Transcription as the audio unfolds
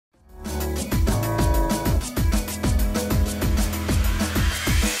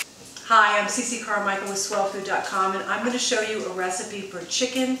Hi, I'm Ceci Carmichael with swellfood.com, and I'm going to show you a recipe for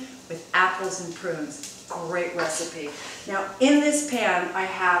chicken with apples and prunes. Great recipe. Now in this pan I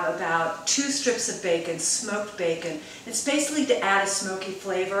have about 2 strips of bacon, smoked bacon. It's basically to add a smoky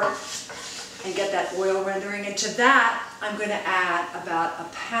flavor and get that oil rendering. And to that I'm going to add about a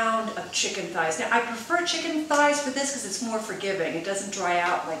pound of chicken thighs. Now I prefer chicken thighs for this because it's more forgiving. It doesn't dry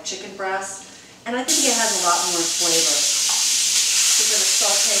out like chicken breasts, and I think it has a lot more flavor. We're going to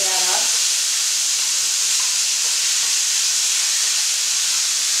saute that up.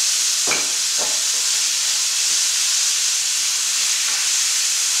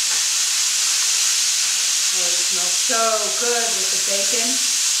 Oh, it smells so good with the bacon.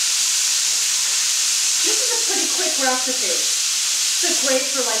 This is a pretty quick recipe. It's great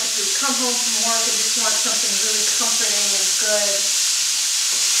for like if you come home from work and just want something really comforting and good.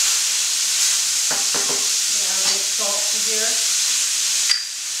 Yeah, a little salt in here.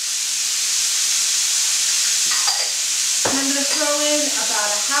 And I'm going to throw in about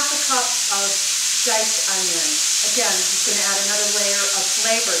a ½ cup of diced onion. Again, this is going to add another layer of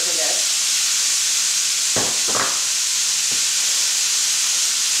flavor to this.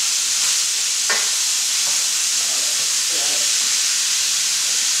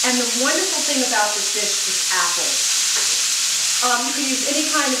 And the wonderful thing about this dish is apples. You can use any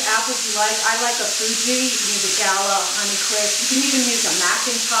kind of apples you like. I like a Fuji. You can use a Gala, a Honeycrisp. You can even use a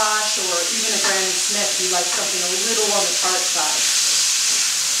Macintosh or even a Granny Smith if you like something a little on the tart side.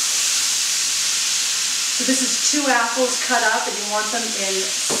 So this is 2 apples cut up, and you want them in,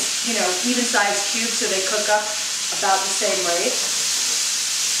 even-sized cubes so they cook up about the same rate.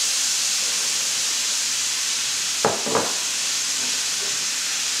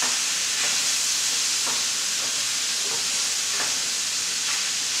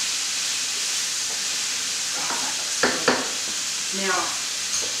 Now,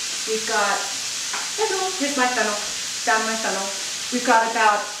 we've got fennel. Here's my fennel. Found my fennel. We've got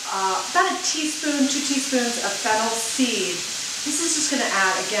about a teaspoon, 2 teaspoons of fennel seed. This is just going to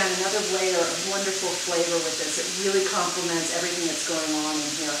add, again, another layer of wonderful flavor with this. It really complements everything that's going on in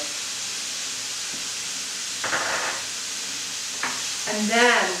here. And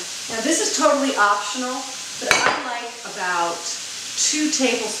then, now this is totally optional, but I like about 2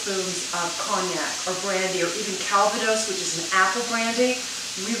 tablespoons of cognac or brandy, or even Calvados, which is an apple brandy.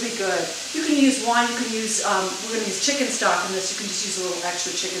 Really good. You can use wine, you can use, we're going to use chicken stock in this. You can just use a little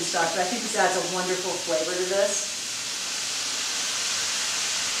extra chicken stock, but I think this adds a wonderful flavor to this.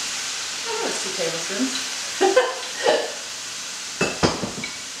 Oh, it's 2 tablespoons.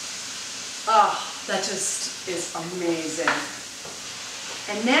 Oh, that just is amazing.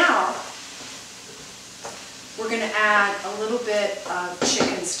 And now, we're going to add a little bit of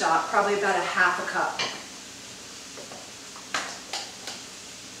chicken stock, probably about a ½ cup.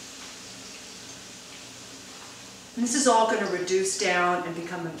 And this is all going to reduce down and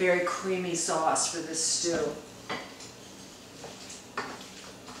become a very creamy sauce for this stew.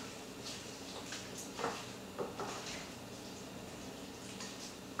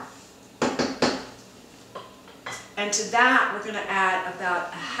 And to that, we're going to add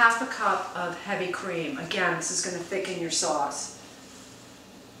about a ½ cup of heavy cream. Again, this is going to thicken your sauce.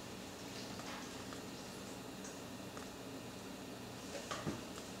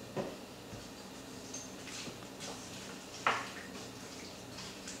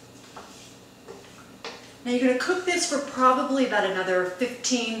 Now you're going to cook this for probably about another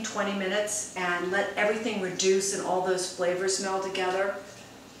 15-20 minutes and let everything reduce and all those flavors meld together.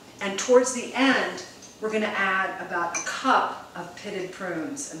 And towards the end, we're going to add about a cup of pitted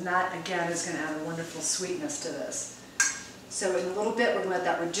prunes, and that again is going to add a wonderful sweetness to this. So in a little bit we're going to let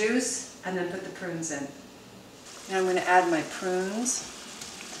that reduce and then put the prunes in. Now I'm going to add my prunes,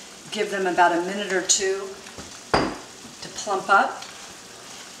 give them about a minute or 2 to plump up.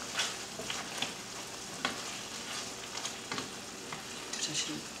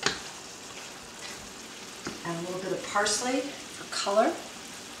 And a little bit of parsley for color.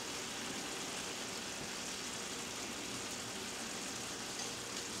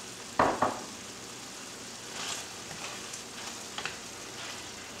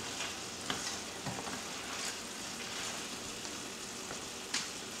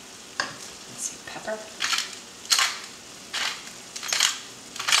 Let's see, pepper.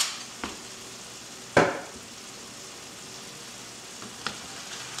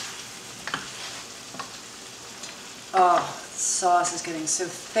 Oh, the sauce is getting so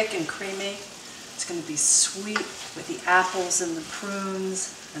thick and creamy. It's going to be sweet with the apples and the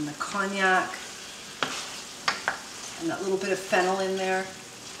prunes and the cognac and that little bit of fennel in there.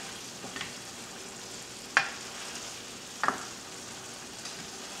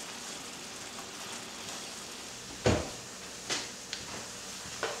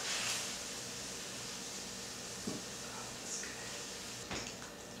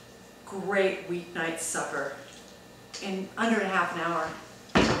 great weeknight supper in under half an hour.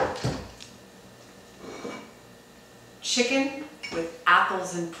 Chicken with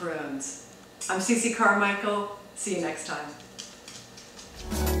apples and prunes. I'm Ceci Carmichael. See you next time.